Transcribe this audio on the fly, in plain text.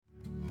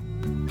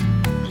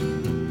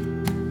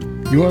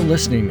You are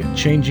listening to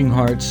Changing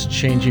Hearts,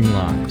 Changing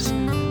Lives,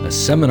 a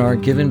seminar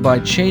given by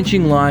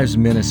Changing Lives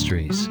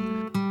Ministries.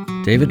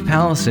 David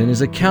Pallison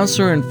is a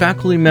counselor and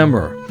faculty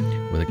member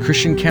with a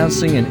Christian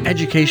Counseling and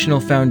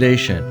Educational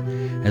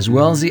Foundation, as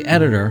well as the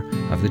editor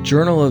of the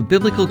Journal of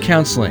Biblical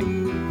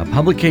Counseling, a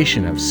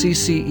publication of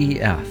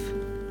CCEF.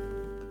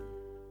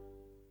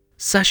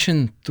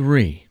 Session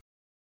 3.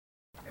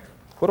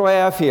 What do I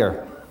have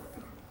here?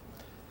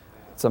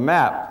 It's a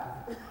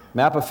map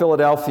of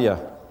Philadelphia,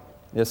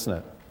 isn't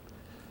it?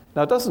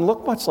 Now, it doesn't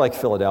look much like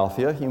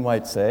Philadelphia, you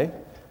might say.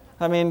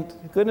 I mean,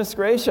 goodness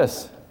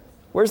gracious,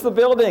 where's the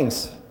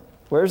buildings?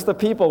 Where's the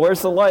people?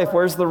 Where's the life?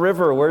 Where's the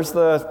river? Where's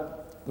the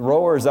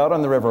rowers out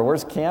on the river?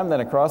 Where's Camden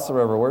across the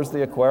river? Where's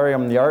the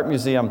aquarium, the art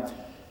museum?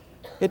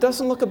 It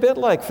doesn't look a bit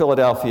like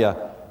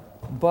Philadelphia,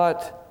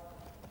 but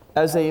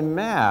as a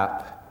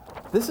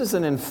map, this is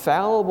an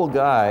infallible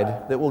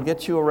guide that will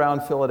get you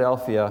around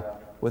Philadelphia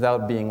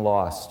without being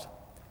lost.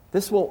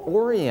 This will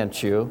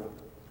orient you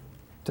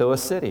to a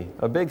city,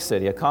 a big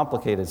city, a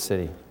complicated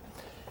city.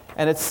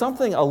 And it's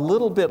something a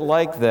little bit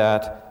like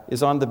that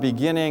is on the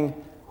beginning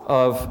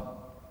of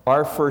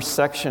our first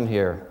section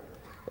here.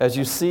 As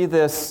you see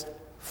this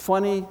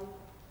funny,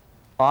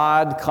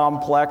 odd,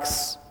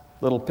 complex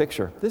little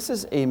picture, this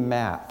is a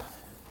map.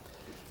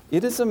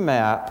 It is a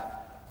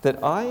map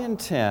that I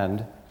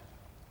intend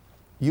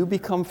you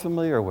become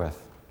familiar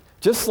with.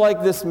 Just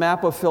like this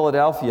map of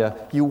Philadelphia,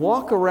 you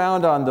walk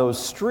around on those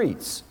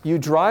streets, you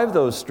drive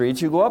those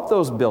streets, you go up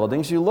those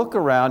buildings, you look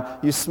around,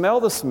 you smell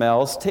the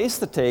smells, taste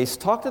the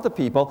taste, talk to the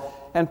people,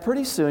 and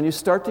pretty soon you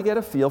start to get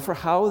a feel for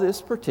how this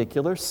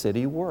particular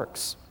city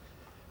works.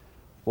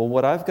 Well,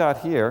 what I've got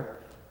here,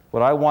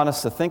 what I want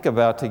us to think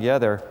about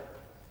together,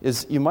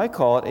 is you might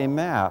call it a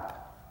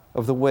map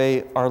of the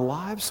way our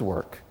lives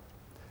work,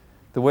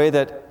 the way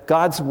that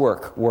God's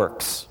work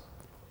works,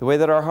 the way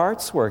that our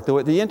hearts work,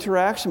 the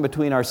interaction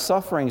between our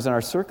sufferings and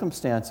our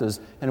circumstances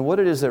and what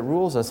it is that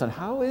rules us, and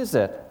how is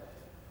it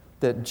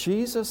that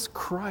Jesus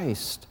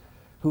Christ,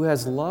 who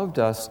has loved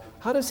us,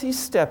 how does he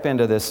step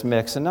into this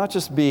mix and not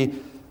just be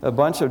a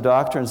bunch of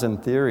doctrines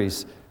and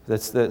theories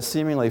that's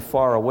seemingly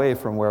far away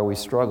from where we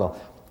struggle?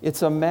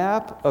 It's a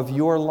map of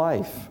your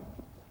life.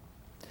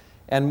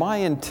 And my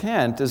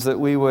intent is that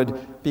we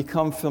would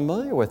become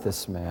familiar with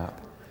this map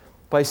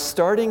by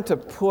starting to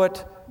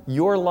put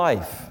your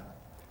life,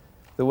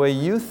 the way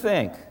you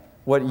think,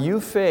 what you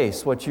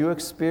face, what you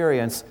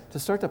experience, to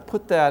start to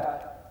put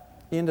that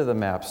into the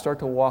map, start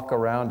to walk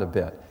around a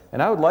bit.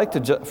 And I would like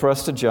for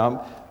us to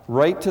jump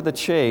right to the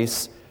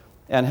chase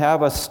and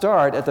have us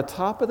start at the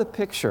top of the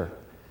picture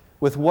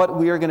with what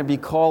we are going to be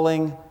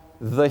calling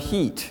the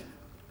heat.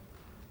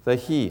 The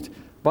heat.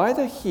 By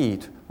the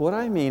heat, what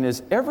I mean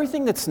is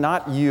everything that's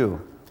not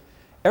you,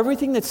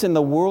 everything that's in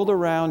the world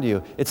around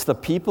you. It's the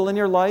people in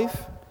your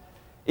life.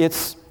 It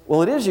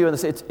is you.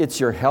 It's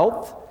your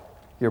health,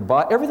 your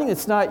body, everything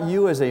that's not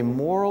you as a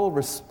moral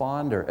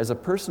responder, as a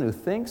person who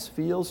thinks,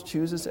 feels,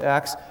 chooses,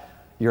 acts.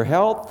 Your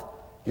health,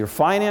 your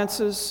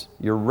finances,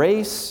 your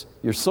race,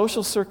 your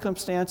social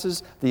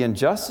circumstances, the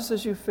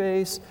injustices you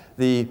face,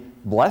 the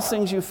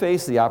blessings you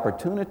face, the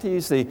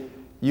opportunities,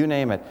 you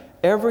name it.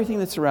 Everything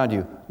that's around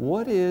you.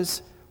 What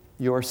is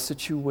your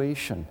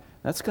situation?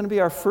 That's going to be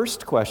our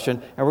first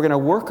question, and we're going to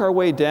work our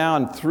way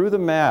down through the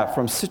map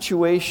from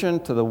situation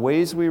to the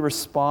ways we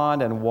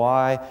respond and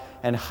why.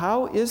 And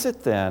how is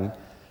it then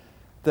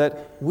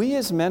that we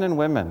as men and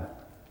women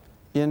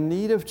in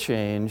need of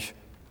change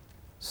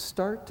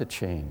start to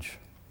change?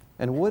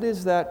 And what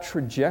is that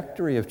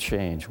trajectory of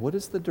change? What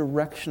is the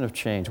direction of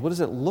change? What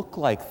does it look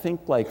like,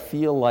 think like,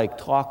 feel like,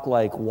 talk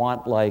like,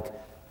 want like?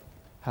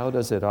 How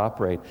does it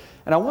operate?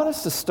 And I want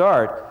us to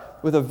start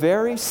with a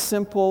very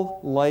simple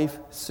life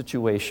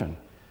situation.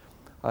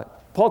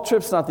 Paul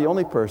Tripp's not the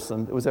only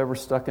person that was ever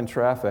stuck in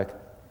traffic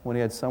when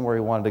he had somewhere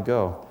he wanted to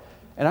go.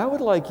 And I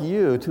would like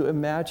you to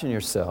imagine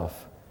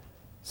yourself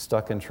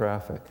stuck in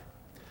traffic.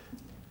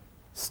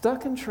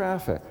 Stuck in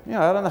traffic,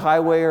 out on the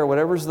highway or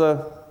whatever's the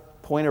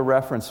point of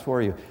reference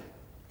for you.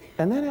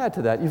 And then add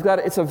to that,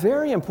 it's a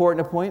very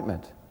important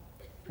appointment.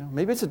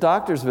 Maybe it's a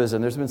doctor's visit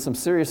and there's been some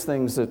serious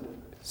things that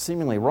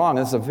seemingly wrong.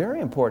 This is a very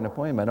important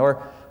appointment.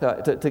 Or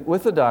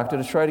with the doctor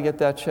to try to get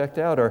that checked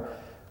out. Or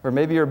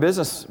maybe you're a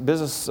business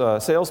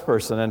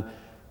salesperson and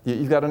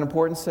you've got an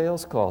important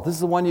sales call. This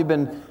is the one you've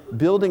been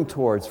building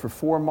towards for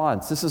 4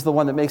 months. This is the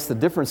one that makes the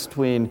difference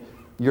between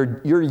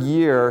your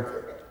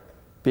year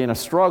being a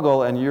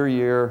struggle and your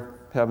year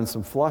having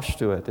some flush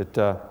to it.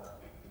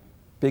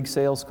 Big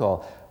sales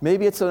call.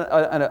 Maybe it's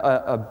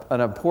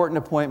an important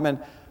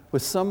appointment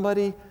with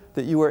somebody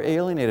that you were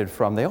alienated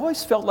from. They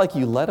always felt like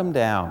you let them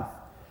down.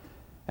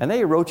 And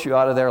they wrote you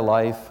out of their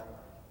life,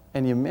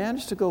 and you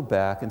managed to go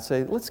back and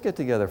say, let's get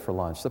together for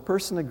lunch. The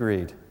person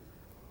agreed.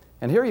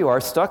 And here you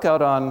are, stuck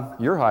out on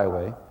your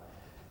highway,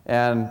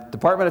 and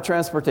Department of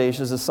Transportation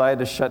has decided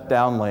to shut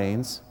down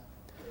lanes.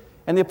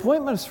 And the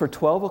appointment is for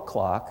 12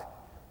 o'clock,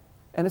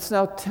 and it's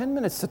now 10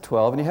 minutes to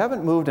 12, and you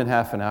haven't moved in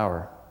half an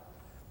hour.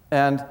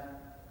 And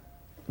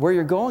where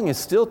you're going is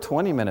still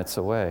 20 minutes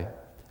away.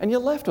 And you're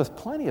left with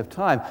plenty of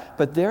time.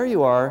 But there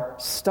you are,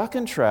 stuck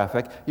in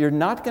traffic. You're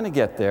not going to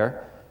get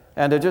there.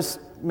 And to just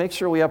make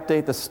sure we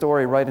update the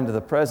story right into the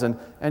present,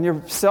 and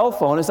your cell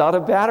phone is out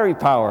of battery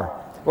power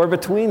or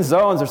between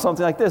zones or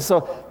something like this.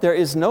 So there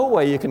is no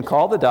way you can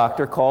call the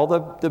doctor, call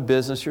the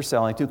business you're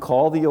selling to,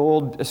 call the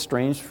old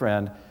estranged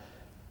friend.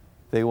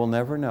 They will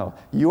never know.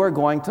 You are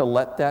going to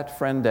let that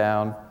friend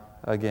down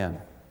again.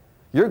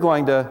 You're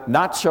going to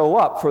not show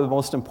up for the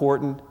most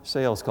important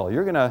sales call.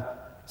 You're going to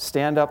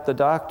stand up the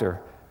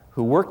doctor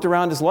who worked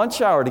around his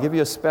lunch hour to give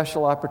you a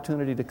special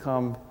opportunity to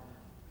come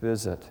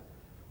visit.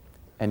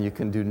 And you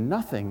can do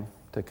nothing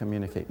to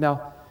communicate.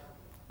 Now,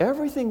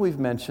 everything we've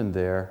mentioned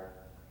there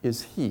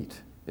is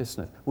heat,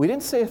 isn't it? We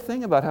didn't say a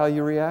thing about how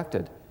you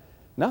reacted.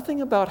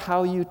 Nothing about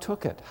how you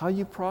took it, how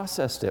you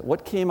processed it,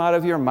 what came out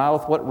of your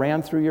mouth, what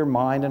ran through your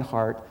mind and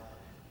heart.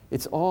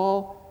 It's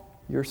all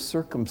your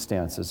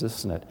circumstances,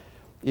 isn't it?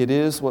 It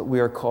is what we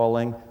are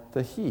calling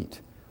the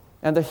heat.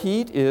 And the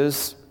heat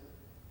is,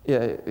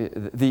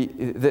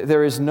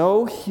 there is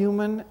no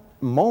human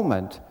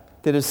moment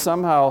that is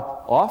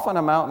somehow off on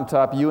a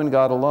mountaintop, you and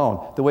God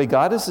alone. The way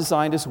God has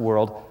designed His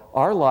world,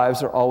 our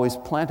lives are always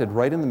planted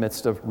right in the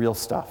midst of real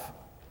stuff.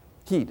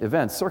 Heat,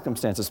 events,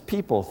 circumstances,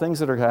 people, things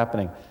that are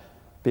happening.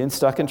 Being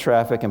stuck in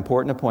traffic,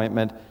 important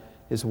appointment,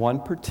 is one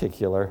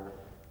particular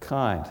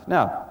kind.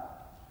 Now,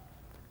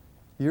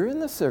 you're in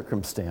the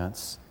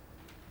circumstance,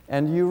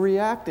 and you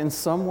react in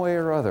some way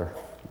or other,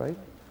 right?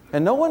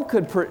 And no one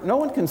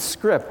can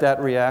script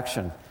that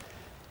reaction.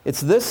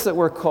 It's this that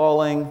we're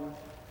calling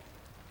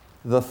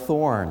the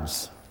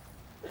thorns,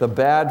 the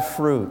bad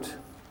fruit.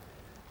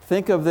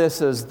 Think of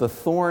this as the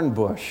thorn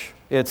bush.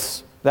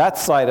 It's that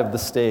side of the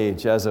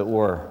stage, as it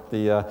were.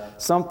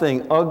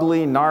 Something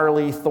ugly,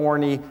 gnarly,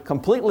 thorny,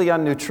 completely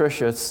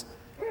unnutritious.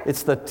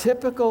 It's the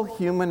typical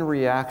human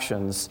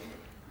reactions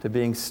to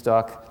being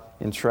stuck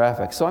in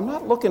traffic. So I'm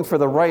not looking for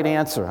the right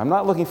answer. I'm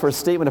not looking for a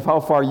statement of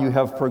how far you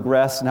have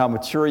progressed and how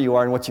mature you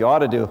are and what you ought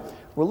to do.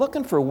 We're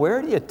looking for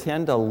where do you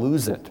tend to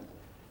lose it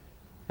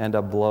and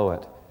to blow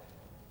it.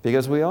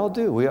 Because we all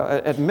do.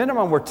 At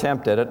minimum, we're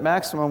tempted. At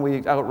maximum,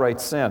 we outright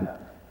sin.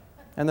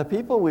 And the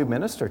people we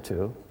minister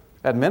to,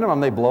 at minimum,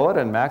 they blow it,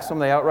 and maximum,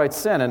 they outright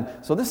sin. And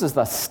so this is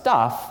the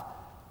stuff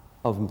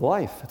of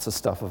life. It's the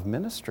stuff of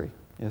ministry,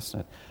 isn't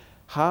it?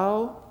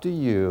 How do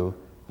you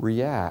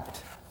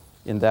react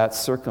in that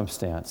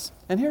circumstance?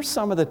 And here's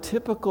some of the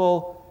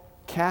typical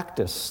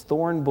cactus,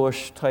 thorn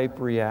bush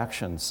type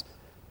reactions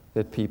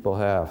that people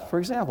have. For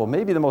example,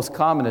 maybe the most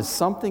common is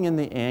something in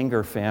the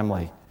anger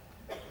family.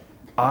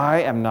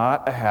 I am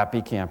not a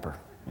happy camper.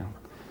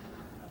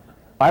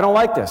 I don't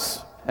like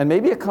this. And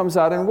maybe it comes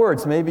out in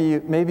words.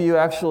 Maybe you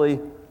actually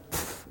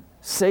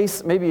say,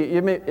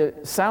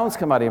 sounds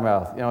come out of your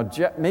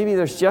mouth. Maybe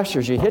there's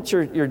gestures. You hit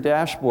your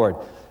dashboard.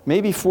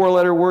 Maybe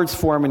 4-letter words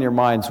form in your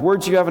minds.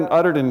 Words you haven't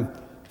uttered in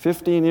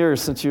 15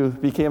 years since you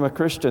became a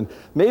Christian.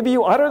 Maybe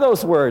you utter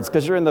those words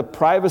because you're in the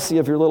privacy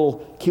of your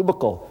little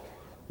cubicle,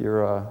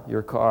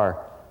 your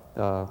car.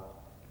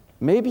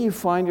 Maybe you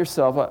find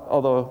yourself,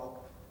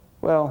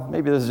 well,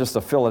 maybe this is just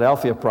a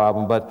Philadelphia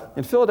problem, but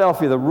in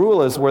Philadelphia, the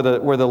rule is where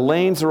the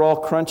lanes are all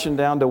crunching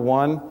down to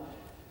one,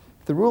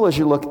 the rule is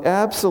you look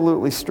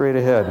absolutely straight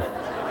ahead.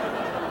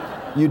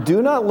 You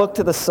do not look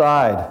to the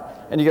side,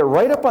 and you get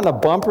right up on the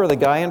bumper of the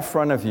guy in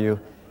front of you,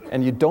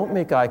 and you don't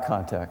make eye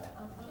contact,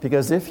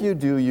 because if you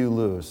do, you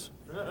lose,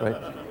 right?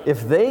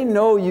 If they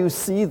know you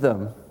see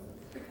them,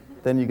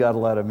 then you got to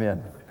let them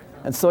in.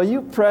 And so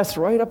you press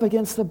right up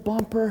against the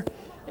bumper,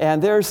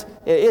 and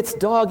it's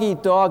dog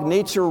eat dog,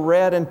 nature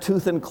red and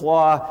tooth and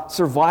claw,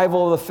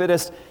 survival of the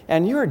fittest,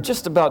 and you're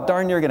just about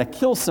darn near going to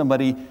kill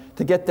somebody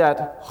to get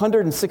that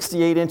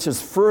 168 inches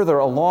further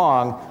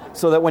along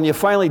so that when you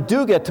finally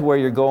do get to where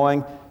you're going,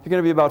 you're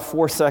going to be about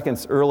 4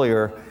 seconds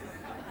earlier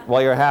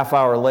while you're a half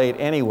hour late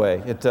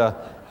anyway.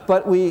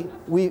 But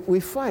we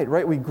fight,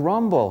 right? We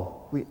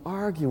grumble, we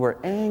argue, we're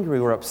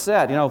angry, we're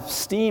upset,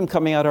 steam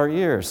coming out our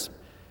ears.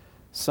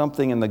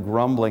 Something in the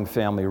grumbling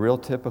family, real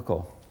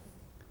typical.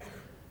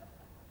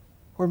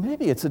 Or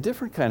maybe it's a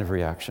different kind of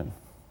reaction,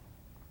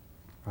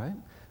 right?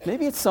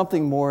 Maybe it's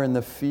something more in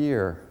the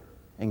fear,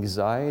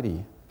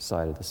 anxiety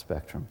side of the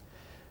spectrum.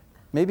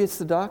 Maybe it's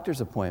the doctor's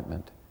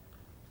appointment.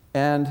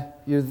 And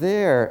you're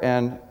there,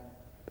 and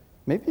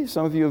maybe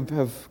some of you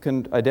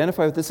can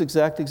identify with this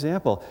exact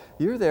example.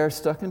 You're there,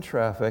 stuck in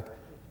traffic,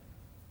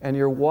 and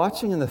you're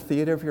watching in the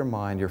theater of your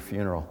mind your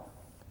funeral.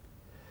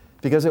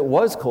 Because it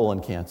was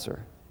colon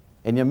cancer,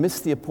 and you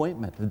missed the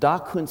appointment. The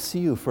doc couldn't see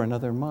you for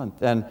another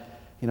month. And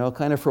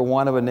kind of for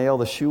want of a nail,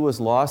 the shoe was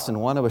lost,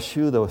 and want of a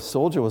shoe, the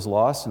soldier was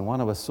lost, and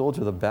want of a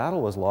soldier, the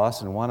battle was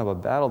lost, and want of a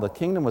battle, the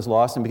kingdom was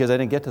lost, and because I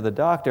didn't get to the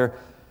doctor,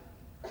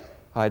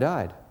 I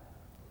died.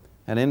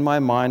 And in my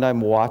mind,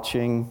 I'm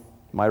watching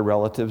my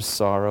relatives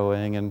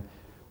sorrowing and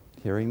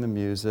hearing the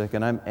music,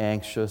 and I'm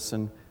anxious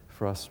and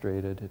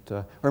frustrated.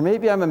 Or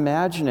maybe I'm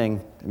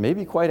imagining,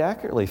 maybe quite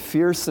accurately,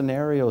 fear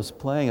scenarios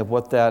playing of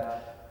what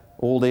that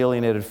old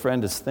alienated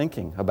friend is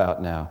thinking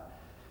about now.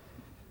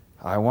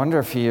 I wonder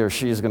if he or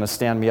she is going to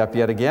stand me up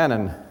yet again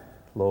and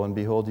lo and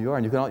behold, you are.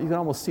 And you can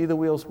almost see the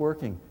wheels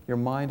working. Your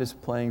mind is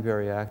playing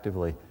very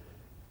actively.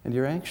 And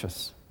you're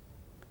anxious.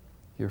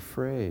 You're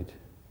afraid.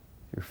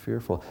 You're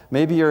fearful.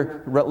 Maybe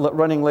you're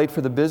running late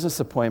for the business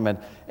appointment,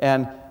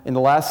 and in the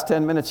last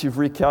 10 minutes, you've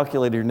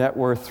recalculated your net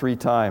worth 3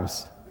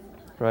 times,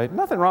 right?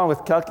 Nothing wrong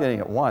with calculating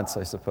it once,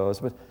 I suppose,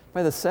 but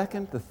by the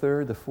second, the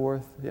third, the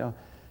fourth,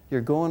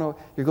 you're going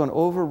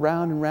over,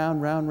 round and round,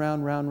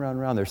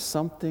 round. There's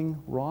something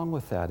wrong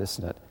with that,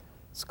 isn't it?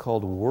 It's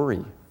called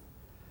worry.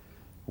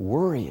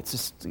 Worry,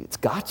 it's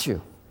got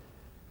you.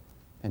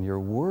 And you're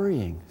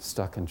worrying,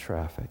 stuck in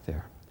traffic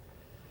there.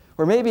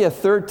 Or maybe a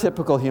third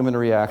typical human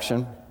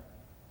reaction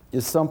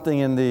is something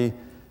in the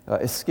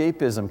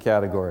escapism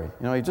category.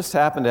 You just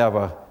happen to have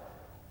a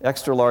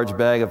extra large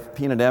bag of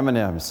peanut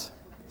M&Ms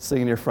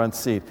sitting in your front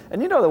seat.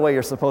 And you know the way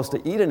you're supposed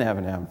to eat an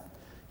M&M.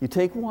 You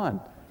take one,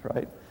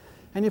 right?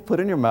 And you put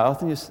it in your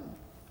mouth and you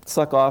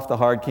suck off the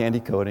hard candy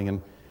coating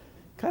and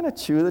kind of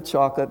chew the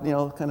chocolate,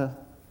 kind of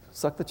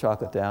suck the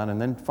chocolate down and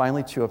then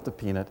finally chew up the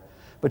peanut.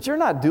 But you're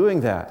not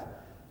doing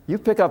that. You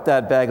pick up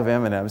that bag of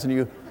M&Ms and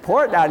you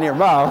pour it down in your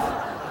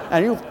mouth.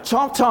 And you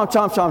chomp, chomp,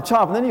 chomp, chomp,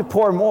 chomp, and then you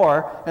pour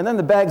more, and then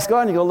the bag's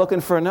gone, you go looking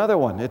for another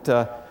one.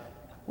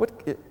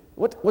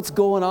 What's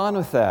going on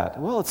with that?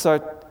 Well, it's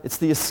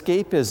the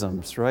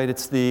escapisms, right?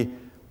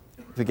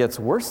 If it gets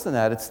worse than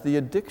that, it's the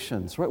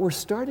addictions, right? We're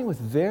starting with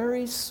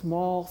very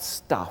small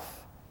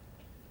stuff.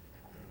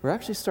 We're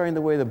actually starting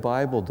the way the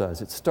Bible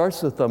does. It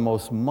starts with the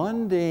most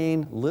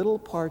mundane little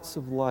parts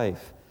of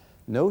life.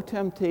 No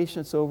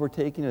temptation that's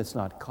overtaking it. It's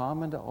not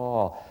common to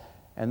all.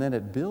 And then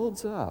it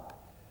builds up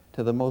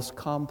to the most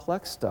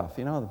complex stuff.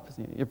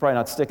 You're probably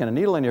not sticking a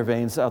needle in your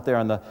veins out there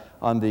on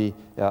the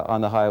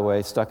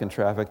highway, stuck in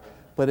traffic,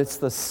 but it's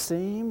the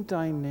same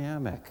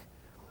dynamic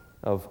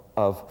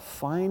of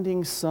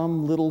finding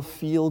some little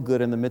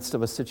feel-good in the midst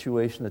of a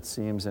situation that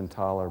seems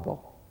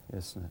intolerable,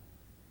 isn't it?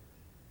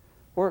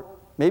 Or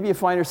maybe you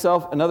find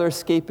yourself, another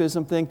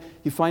escapism thing,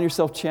 you find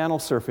yourself channel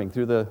surfing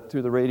through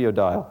the radio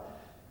dial.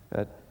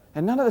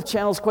 And none of the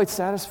channels quite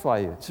satisfy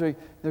you. So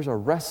there's a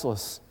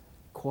restless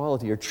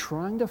quality. You're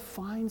trying to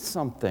find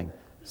something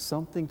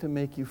to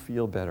make you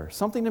feel better,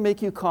 something to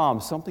make you calm,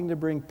 something to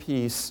bring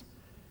peace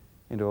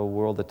into a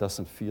world that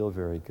doesn't feel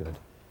very good.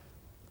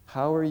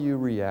 How are you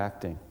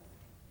reacting?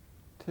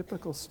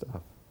 Typical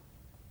stuff.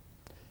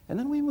 And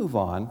then we move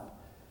on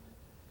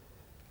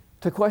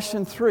to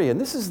question 3,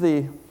 and this is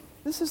the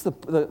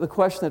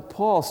question that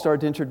Paul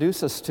started to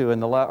introduce us to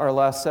in our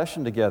last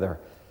session together.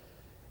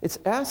 It's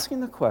asking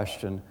the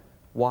question,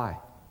 why?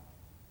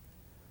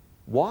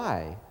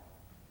 Why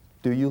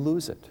do you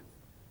lose it?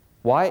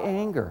 Why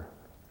anger?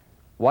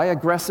 Why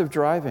aggressive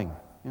driving?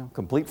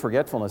 Complete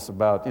forgetfulness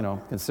about,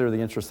 consider the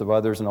interests of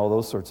others and all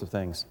those sorts of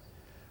things.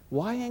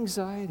 Why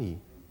anxiety?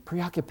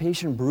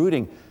 Preoccupation,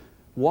 brooding?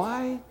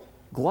 Why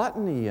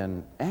gluttony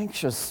and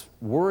anxious,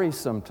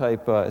 worrisome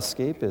type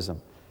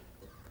escapism?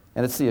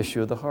 And it's the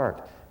issue of the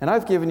heart. And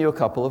I've given you a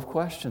couple of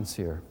questions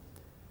here.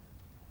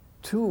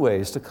 2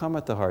 ways to come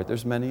at the heart.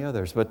 There's many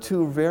others, but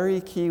 2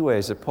 very key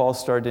ways that Paul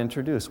started to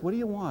introduce. What do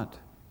you want?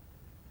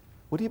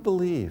 What do you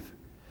believe?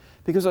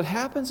 Because what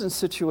happens in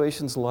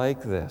situations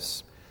like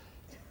this,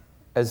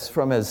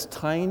 from as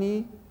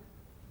tiny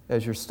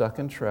as you're stuck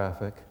in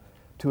traffic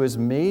to as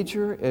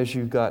major as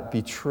you got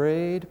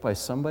betrayed by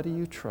somebody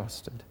you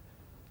trusted,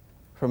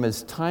 from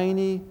as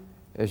tiny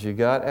as you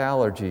got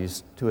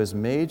allergies to as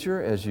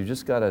major as you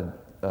just got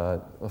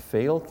a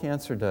failed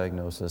cancer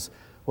diagnosis,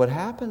 what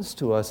happens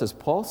to us, as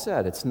Paul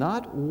said, it's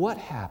not what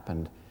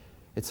happened,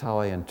 it's how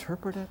I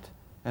interpret it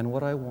and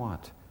what I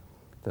want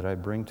that I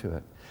bring to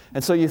it.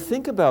 And so you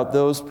think about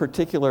those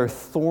particular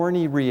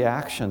thorny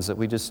reactions that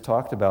we just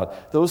talked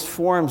about, those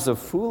forms of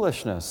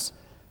foolishness,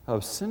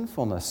 of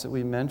sinfulness that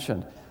we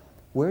mentioned.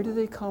 Where do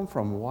they come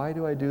from? Why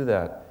do I do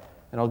that?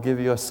 And I'll give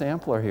you a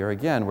sampler here.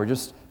 Again, we're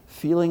just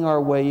feeling our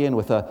way in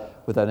with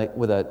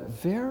a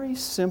very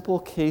simple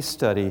case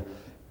study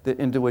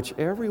into which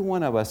every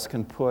one of us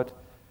can put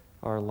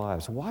our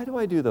lives. Why do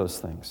I do those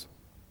things?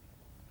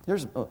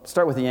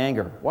 Start with the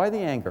anger. Why the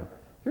anger?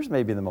 Here's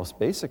maybe the most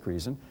basic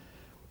reason.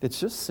 It's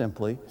just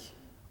simply,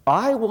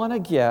 I want to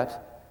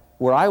get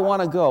where I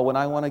want to go when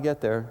I want to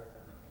get there.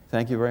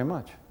 Thank you very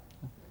much.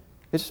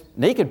 It's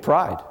naked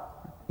pride.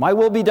 My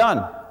will be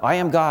done. I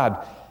am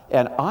God.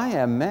 And I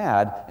am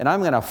mad, and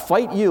I'm going to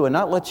fight you and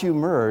not let you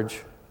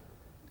merge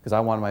because I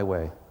want my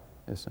way.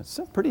 It's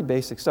some pretty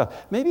basic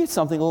stuff. Maybe it's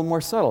something a little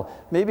more subtle.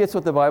 Maybe it's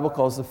what the Bible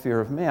calls the fear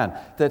of man.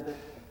 That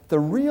the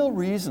real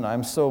reason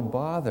I'm so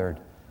bothered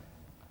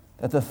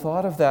at the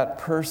thought of that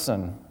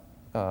person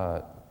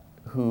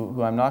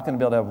who I'm not going to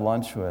be able to have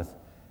lunch with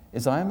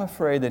is I'm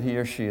afraid that he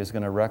or she is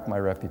going to wreck my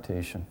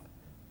reputation.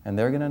 And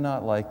they're going to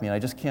not like me, and I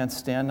just can't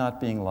stand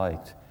not being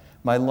liked.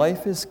 My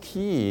life is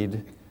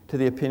keyed to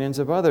the opinions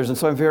of others, and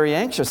so I'm very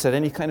anxious at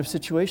any kind of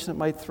situation that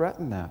might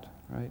threaten that,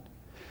 right?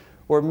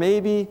 Or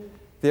maybe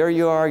there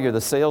you are, you're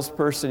the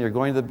salesperson, you're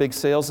going to the big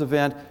sales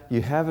event,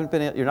 you're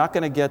not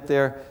going to get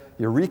there,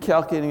 you're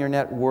recalculating your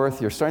net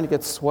worth, you're starting to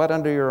get sweat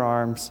under your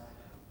arms,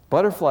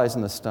 butterflies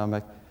in the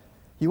stomach.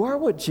 You are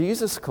what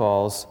Jesus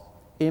calls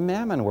a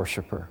mammon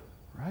worshiper,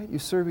 right? You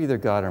serve either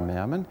God or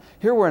mammon.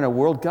 Here we're in a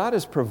world God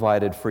has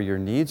provided for your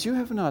needs. You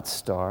have not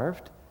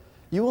starved.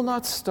 You will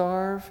not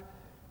starve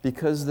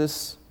because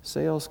this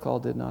sales call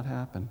did not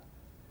happen.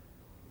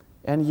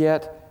 And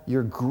yet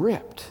you're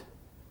gripped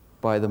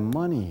by the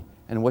money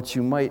and what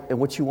you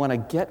want to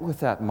get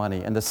with that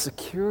money and the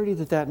security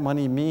that that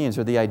money means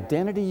or the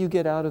identity you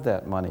get out of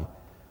that money.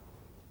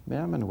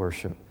 Mammon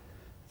worship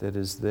that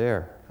is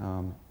there.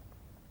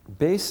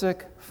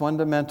 Basic,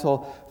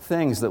 fundamental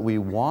things that we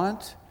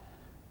want,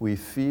 we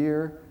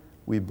fear,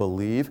 we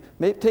believe.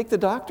 Take the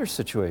doctor's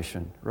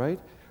situation, right?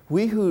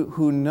 We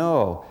who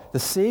know the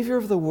Savior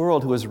of the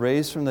world who was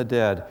raised from the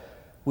dead,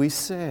 we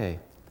say,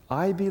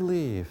 I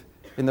believe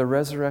in the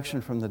resurrection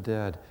from the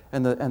dead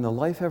and the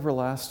life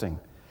everlasting.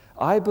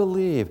 I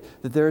believe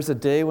that there is a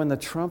day when the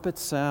trumpet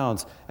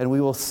sounds and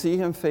we will see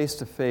him face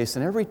to face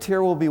and every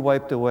tear will be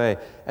wiped away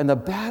and the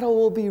battle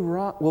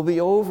will be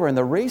over and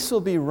the race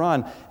will be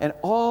run and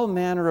all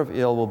manner of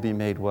ill will be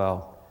made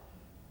well.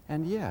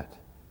 And yet,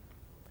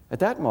 at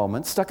that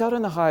moment, stuck out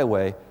on the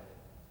highway,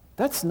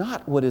 that's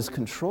not what is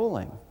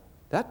controlling.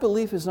 That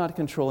belief is not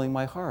controlling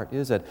my heart,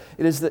 is it?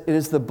 It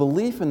is the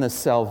belief in the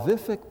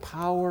salvific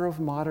power of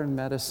modern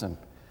medicine.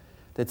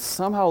 That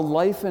somehow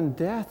life and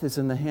death is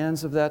in the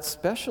hands of that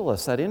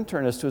specialist, that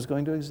internist who is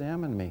going to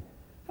examine me.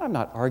 I'm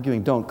not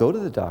arguing don't go to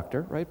the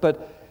doctor, right?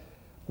 But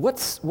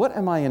what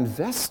am I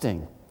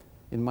investing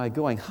in my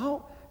going?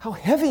 How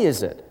heavy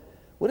is it?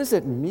 What does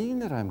it mean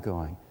that I'm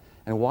going?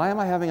 And why am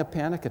I having a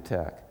panic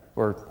attack?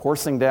 Or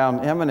horsing down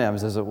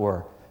M&Ms, as it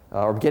were?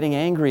 Or getting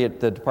angry at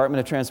the Department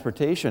of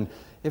Transportation,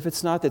 if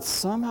it's not that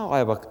somehow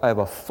I have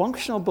a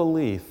functional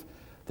belief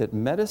that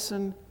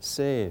medicine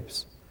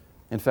saves.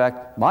 In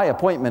fact, my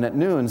appointment at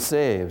noon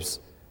saves,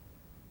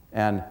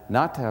 and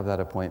not to have that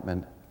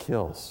appointment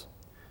kills.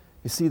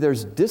 You see,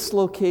 there's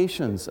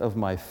dislocations of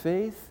my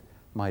faith,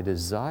 my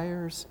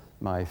desires,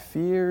 my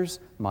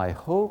fears, my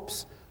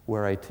hopes,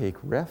 where I take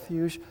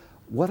refuge,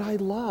 what I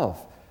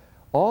love.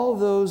 All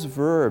those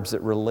verbs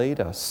that relate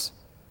us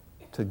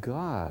to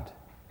God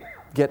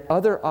get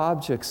other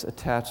objects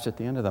attached at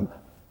the end of them.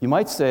 You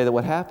might say that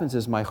what happens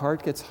is my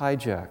heart gets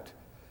hijacked.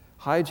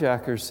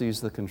 Hijacker seize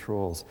the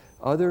controls.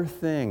 Other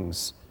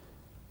things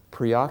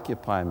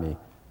preoccupy me,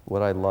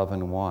 what I love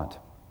and want.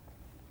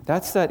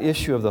 That's that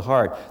issue of the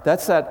heart.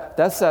 That's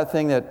that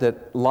thing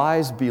that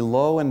lies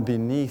below and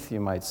beneath, you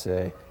might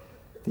say.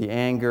 The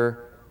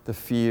anger, the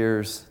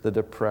fears, the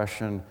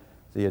depression,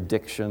 the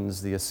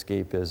addictions, the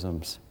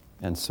escapisms,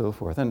 and so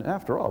forth. And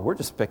after all,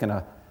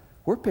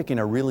 we're picking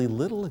a really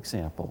little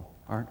example,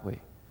 aren't we?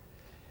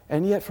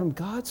 And yet, from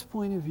God's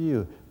point of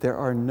view, there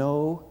are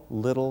no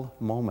little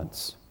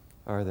moments,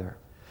 are there?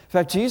 In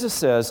fact, Jesus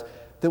says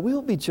that we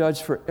will be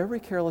judged for every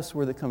careless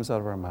word that comes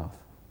out of our mouth.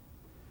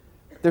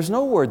 There's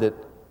no word that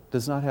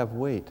does not have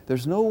weight.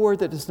 There's no word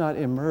that does not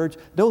emerge,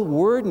 no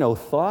word, no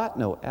thought,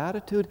 no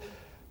attitude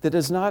that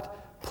does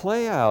not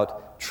play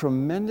out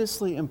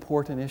tremendously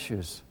important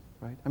issues,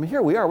 right? I mean,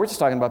 here we are, we're just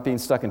talking about being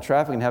stuck in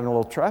traffic and having a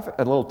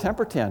little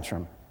temper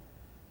tantrum.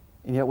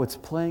 And yet what's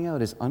playing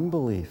out is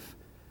unbelief,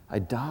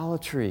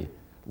 idolatry,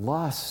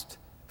 lust,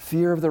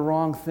 fear of the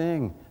wrong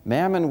thing,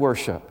 mammon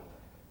worship.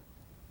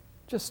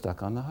 Just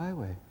stuck on the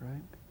highway,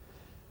 right?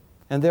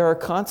 And there are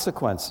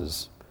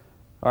consequences,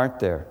 aren't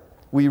there?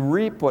 We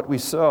reap what we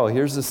sow.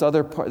 Here's this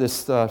other part,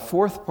 this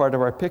fourth part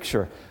of our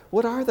picture.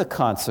 What are the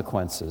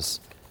consequences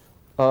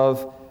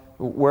of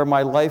where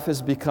my life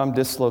has become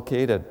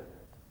dislocated?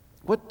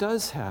 What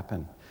does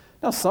happen?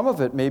 Now, some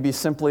of it may be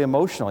simply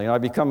emotional. I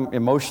become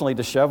emotionally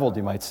disheveled,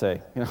 you might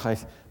say. I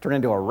turn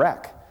into a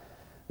wreck.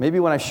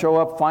 Maybe when I show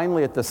up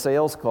finally at the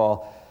sales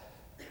call,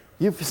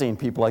 you've seen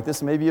people like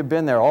this. Maybe you've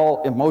been there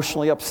all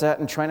emotionally upset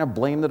and trying to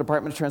blame the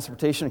Department of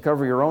Transportation and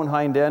cover your own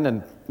hind end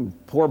and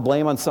pour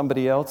blame on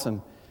somebody else.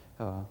 And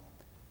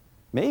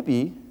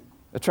maybe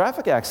a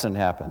traffic accident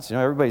happens.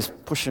 Everybody's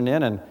pushing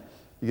in and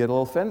you get a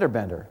little fender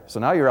bender. So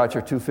now you're out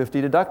your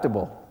 $250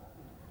 deductible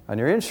on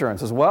your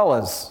insurance as well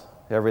as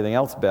everything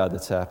else bad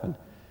that's happened.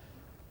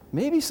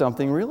 Maybe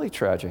something really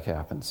tragic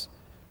happens.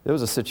 There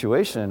was a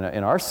situation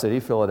in our city,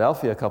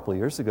 Philadelphia, a couple of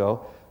years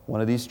ago,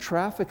 one of these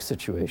traffic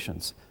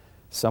situations.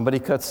 Somebody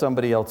cut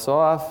somebody else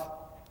off,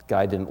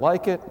 guy didn't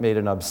like it, made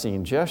an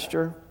obscene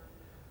gesture.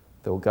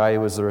 The guy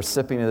who was the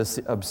recipient of this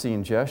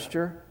obscene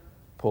gesture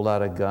pulled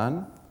out a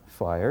gun,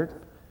 fired,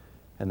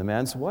 and the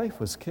man's wife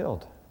was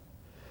killed.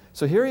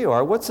 So here you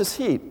are, what's his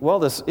heat? Well,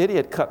 this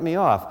idiot cut me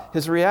off.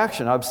 His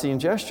reaction, obscene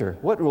gesture.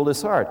 What ruled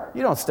his heart?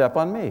 You don't step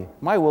on me.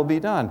 My will be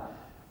done.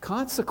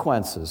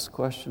 Consequences,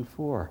 question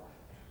 4.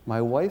 My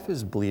wife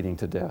is bleeding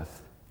to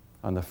death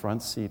on the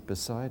front seat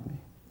beside me.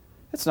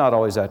 It's not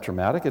always that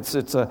dramatic.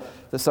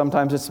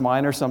 Sometimes it's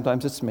minor,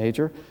 sometimes it's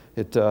major.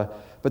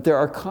 But there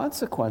are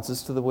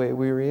consequences to the way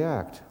we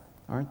react,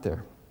 aren't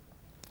there?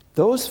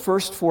 Those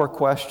first 4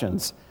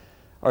 questions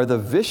are the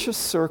vicious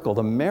circle,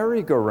 the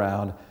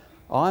merry-go-round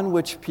on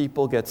which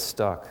people get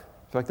stuck.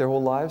 In fact, their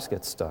whole lives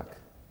get stuck,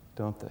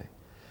 don't they?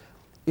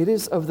 It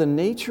is of the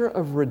nature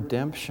of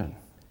redemption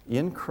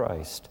in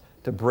Christ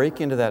to break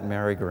into that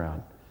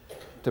merry-go-round.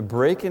 to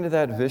break into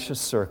that vicious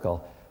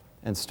circle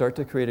and start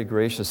to create a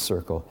gracious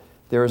circle,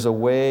 there is a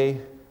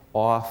way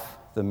off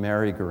the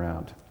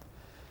merry-go-round.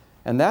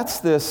 And that's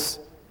this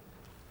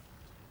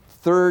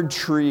third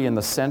tree in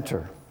the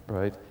center,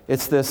 right?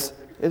 It's this,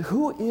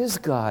 who is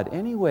God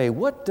anyway?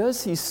 What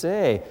does he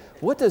say?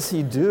 What does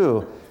he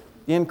do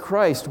in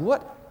Christ?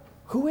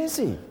 Who is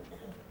he?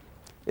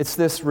 It's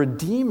this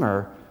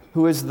Redeemer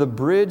who is the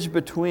bridge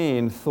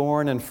between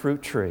thorn and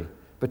fruit tree,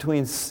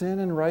 between sin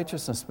and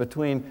righteousness,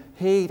 between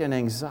hate and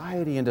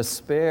anxiety and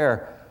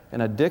despair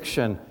and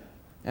addiction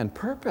and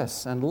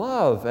purpose and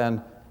love.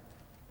 And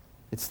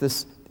it's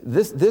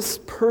this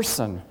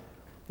person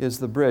is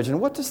the bridge.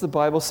 And what does the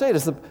Bible say?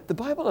 The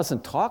Bible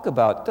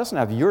doesn't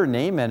have your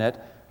name in it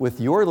with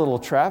your little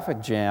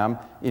traffic jam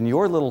in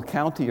your little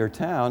county or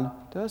town,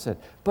 does it?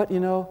 But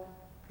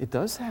it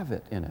does have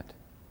it in it.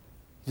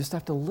 You just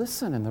have to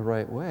listen in the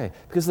right way.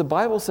 Because the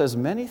Bible says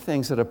many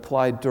things that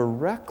apply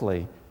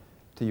directly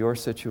to your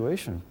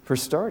situation. For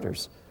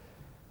starters,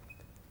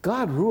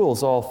 God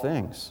rules all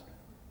things.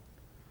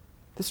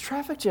 This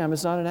traffic jam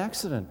is not an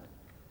accident.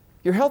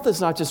 Your health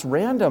is not just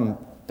random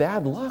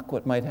bad luck,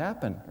 what might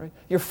happen. Right?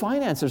 Your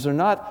finances are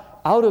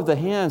not out of the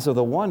hands of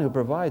the one who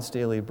provides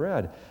daily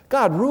bread.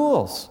 God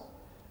rules.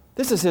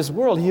 This is his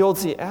world. He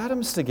holds the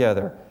atoms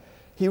together.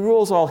 He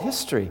rules all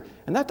history.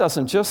 And that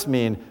doesn't just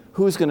mean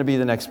who's going to be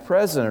the next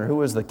president or who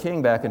was the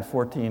king back in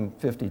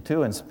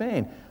 1452 in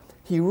Spain.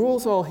 He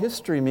rules all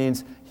history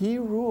means he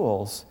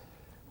rules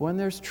when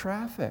there's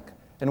traffic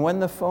and when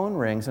the phone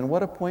rings and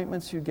what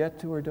appointments you get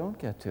to or don't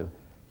get to.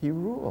 He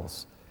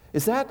rules.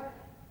 Is that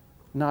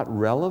not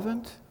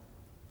relevant?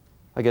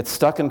 I get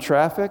stuck in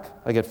traffic.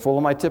 I get full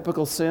of my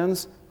typical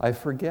sins. I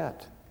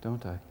forget,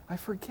 don't I? I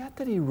forget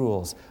that he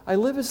rules. I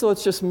live as though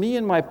it's just me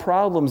and my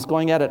problems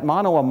going at it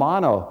mano a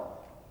mano.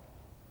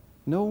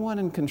 No one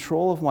in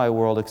control of my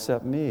world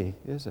except me,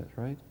 is it,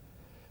 right?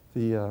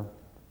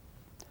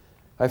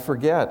 I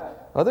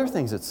forget other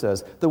things it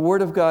says. The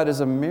Word of God is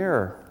a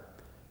mirror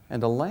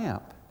and a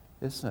lamp,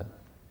 isn't it?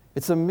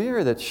 It's a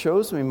mirror that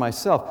shows me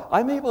myself.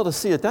 I'm able to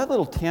see that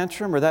little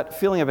tantrum or that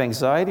feeling of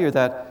anxiety or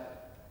that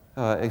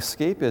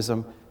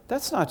escapism,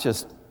 that's not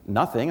just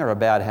nothing or a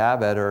bad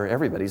habit or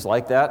everybody's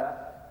like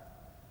that.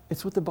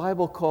 It's what the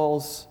Bible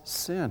calls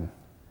sin.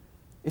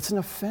 It's an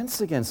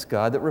offense against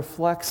God that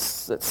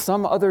reflects that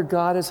some other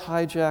God has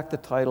hijacked the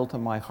title to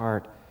my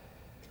heart.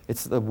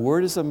 The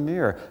Word is a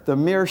mirror. The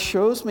mirror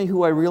shows me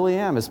who I really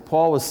am, as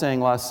Paul was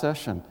saying last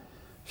session.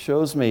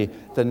 Shows me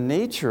the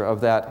nature of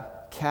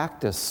that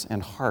cactus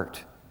and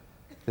heart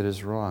that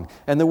is wrong.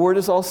 And the Word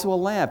is also a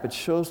lamp. It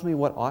shows me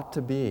what ought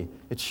to be.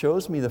 It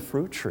shows me the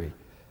fruit tree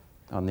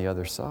on the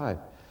other side.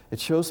 It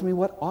shows me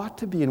what ought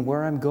to be and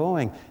where I'm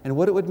going and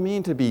what it would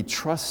mean to be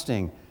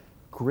trusting,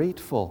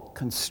 grateful,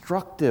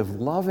 constructive,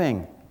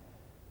 loving.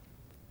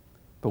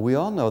 But we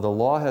all know the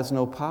law has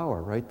no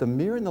power, right? The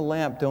mirror and the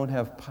lamp don't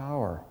have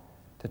power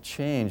to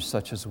change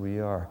such as we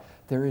are.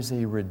 There is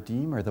a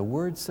Redeemer. The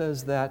Word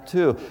says that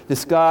too.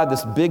 This God,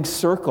 this big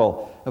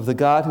circle of the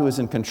God who is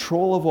in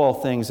control of all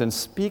things and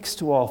speaks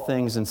to all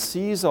things and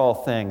sees all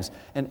things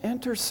and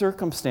enters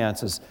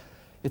circumstances.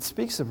 It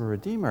speaks of a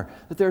Redeemer,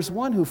 that there's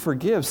one who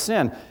forgives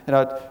sin. And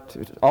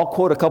I'll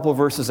quote a couple of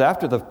verses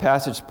after the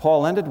passage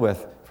Paul ended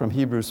with from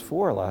Hebrews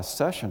 4 last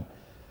session,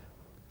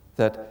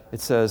 that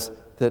it says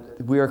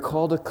that we are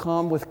called to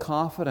come with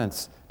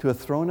confidence to a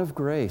throne of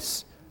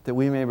grace, that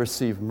we may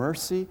receive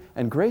mercy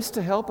and grace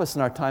to help us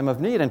in our time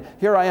of need. And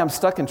here I am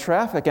stuck in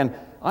traffic, and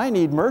I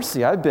need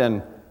mercy. I've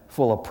been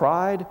full of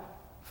pride,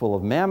 full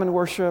of mammon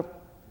worship,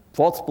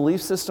 false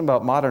belief system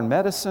about modern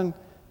medicine,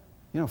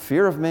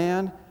 fear of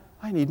man.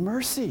 I need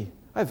mercy.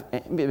 I've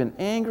been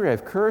angry.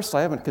 I've cursed.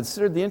 I haven't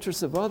considered the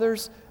interests of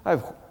others.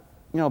 I've,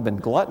 been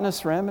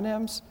gluttonous for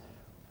M&Ms.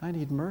 I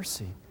need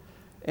mercy.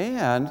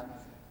 And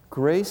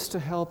grace to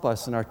help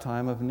us in our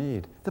time of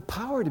need. The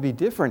power to be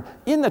different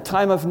in the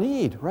time of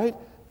need, right?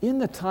 In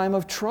the time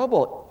of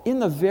trouble, in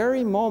the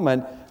very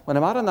moment when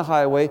I'm out on the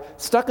highway,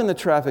 stuck in the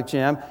traffic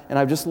jam, and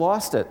I've just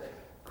lost it.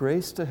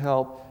 Grace to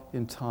help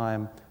in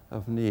time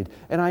of need.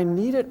 And I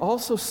need it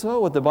also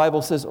so, what the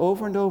Bible says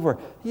over and over.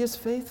 He is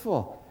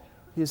faithful.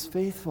 He is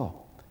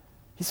faithful.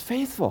 He's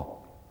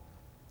faithful.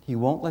 He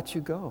won't let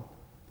you go.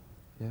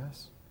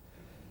 Yes?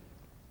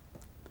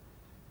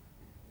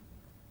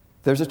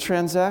 There's a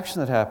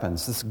transaction that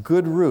happens, this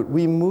good root.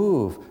 We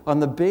move on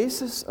the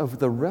basis of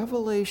the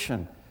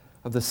revelation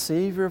of the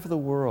Savior of the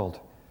world.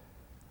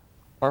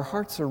 Our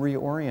hearts are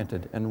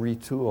reoriented and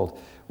retooled.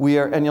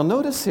 And you'll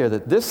notice here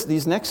that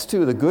these next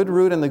two, the good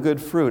root and the good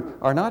fruit,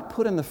 are not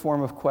put in the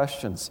form of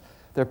questions.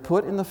 They're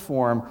put in the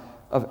form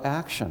of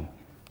action.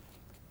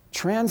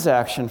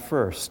 Transaction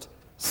first.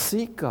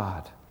 Seek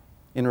God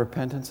in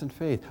repentance and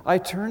faith. I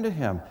turn to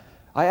Him.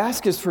 I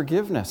ask His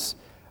forgiveness.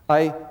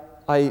 I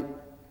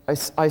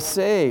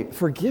say,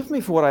 forgive me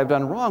for what I've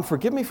done wrong.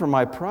 Forgive me for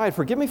my pride.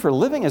 Forgive me for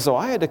living as though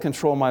I had to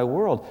control my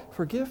world.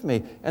 Forgive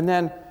me. And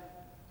then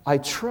I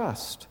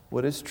trust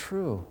what is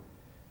true.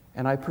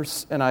 And I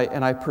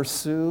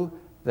pursue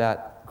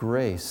that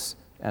grace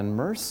and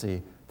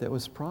mercy that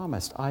was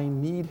promised. I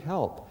need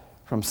help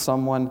from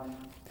someone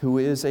who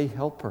is a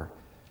helper.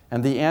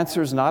 And the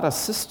answer is not a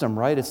system,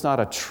 right? It's not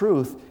a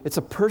truth. It's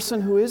a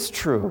person who is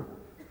true,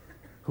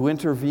 who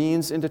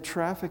intervenes into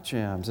traffic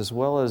jams as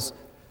well as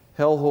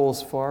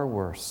hellholes far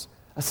worse.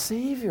 A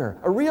Savior,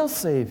 a real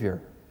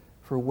Savior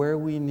for where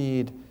we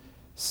need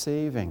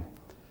saving.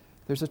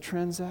 There's a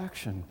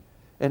transaction.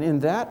 And in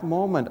that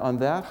moment on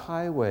that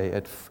highway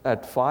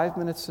at 5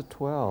 minutes to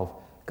 12,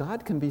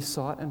 God can be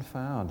sought and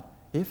found.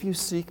 If you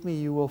seek me,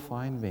 you will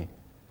find me.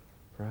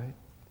 Right?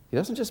 He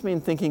doesn't just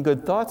mean thinking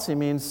good thoughts, he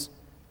means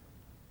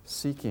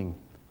seeking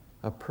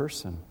a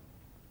person.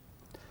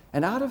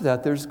 And out of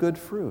that, there's good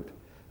fruit.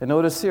 And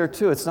notice here,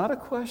 too, it's not a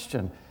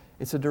question,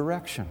 it's a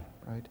direction,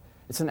 right?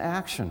 It's an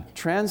action.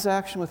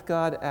 Transaction with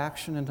God,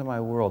 action into my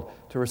world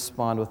to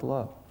respond with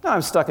love. Now,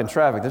 I'm stuck in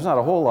traffic. There's not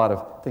a whole lot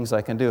of things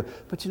I can do.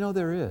 But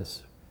there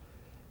is.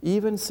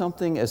 Even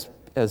something as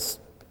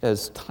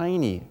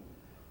tiny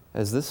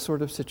as this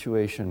sort of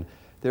situation,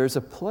 there's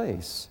a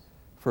place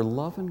for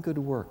love and good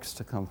works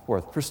to come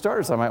forth. For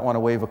starters, I might want to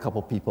wave a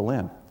couple people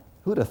in.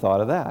 Who'd have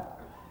thought of that?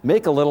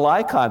 Make a little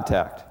eye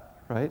contact,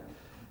 right?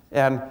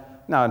 And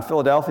now in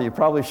Philadelphia, you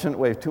probably shouldn't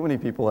wave too many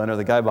people in, or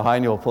the guy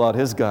behind you will pull out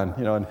his gun,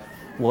 and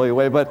blow you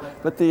away. But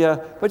you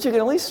can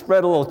at least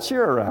spread a little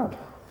cheer around.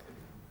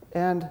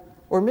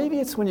 Or maybe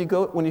it's when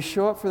you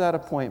show up for that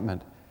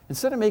appointment,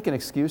 instead of making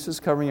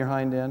excuses, covering your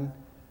hind end,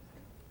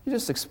 you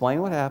just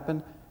explain what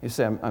happened. You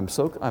say, I'm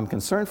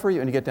concerned for you,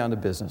 and you get down to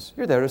business.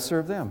 You're there to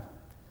serve them.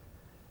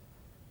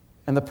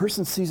 And the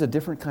person sees a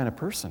different kind of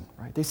person,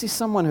 right? They see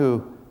someone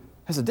who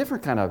has a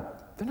different kind of,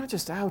 they're not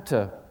just out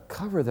to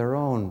cover their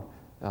own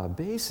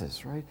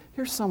bases, right?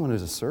 Here's someone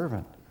who's a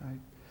servant, right?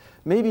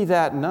 Maybe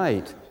that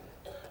night,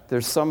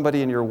 there's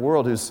somebody in your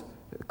world you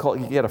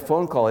get a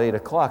phone call at 8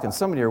 o'clock, and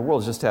somebody in your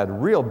world has just had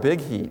real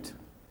big heat.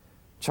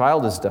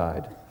 Child has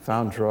died,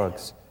 found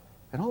drugs.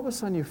 And all of a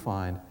sudden you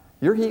find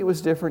your heat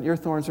was different, your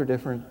thorns are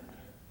different,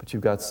 but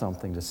you've got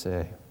something to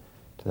say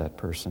to that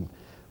person.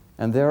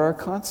 And there are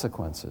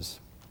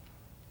consequences.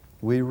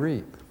 We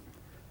reap.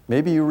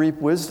 Maybe you reap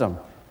wisdom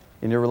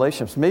in your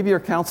relationships. Maybe your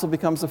counsel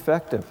becomes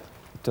effective.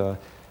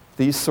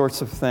 These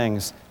sorts of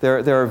things.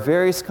 There are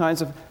various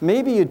kinds of,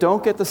 maybe you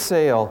don't get the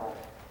sale,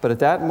 but at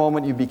that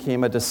moment you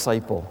became a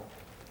disciple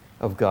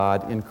of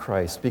God in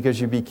Christ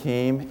because you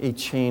became a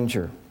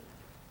changer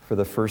for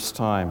the first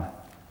time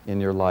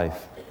in your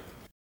life.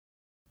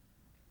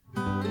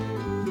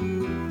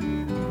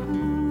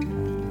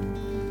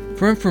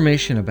 For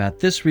information about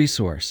this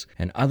resource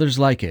and others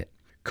like it,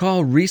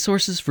 call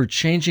Resources for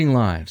Changing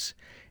Lives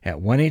at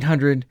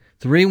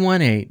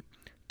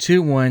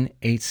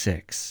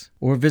 1-800-318-2186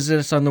 or visit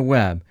us on the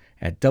web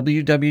at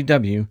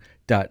www.ccef.org.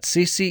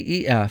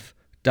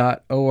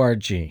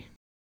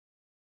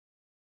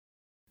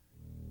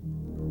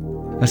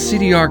 A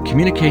CDR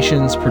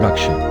Communications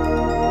production.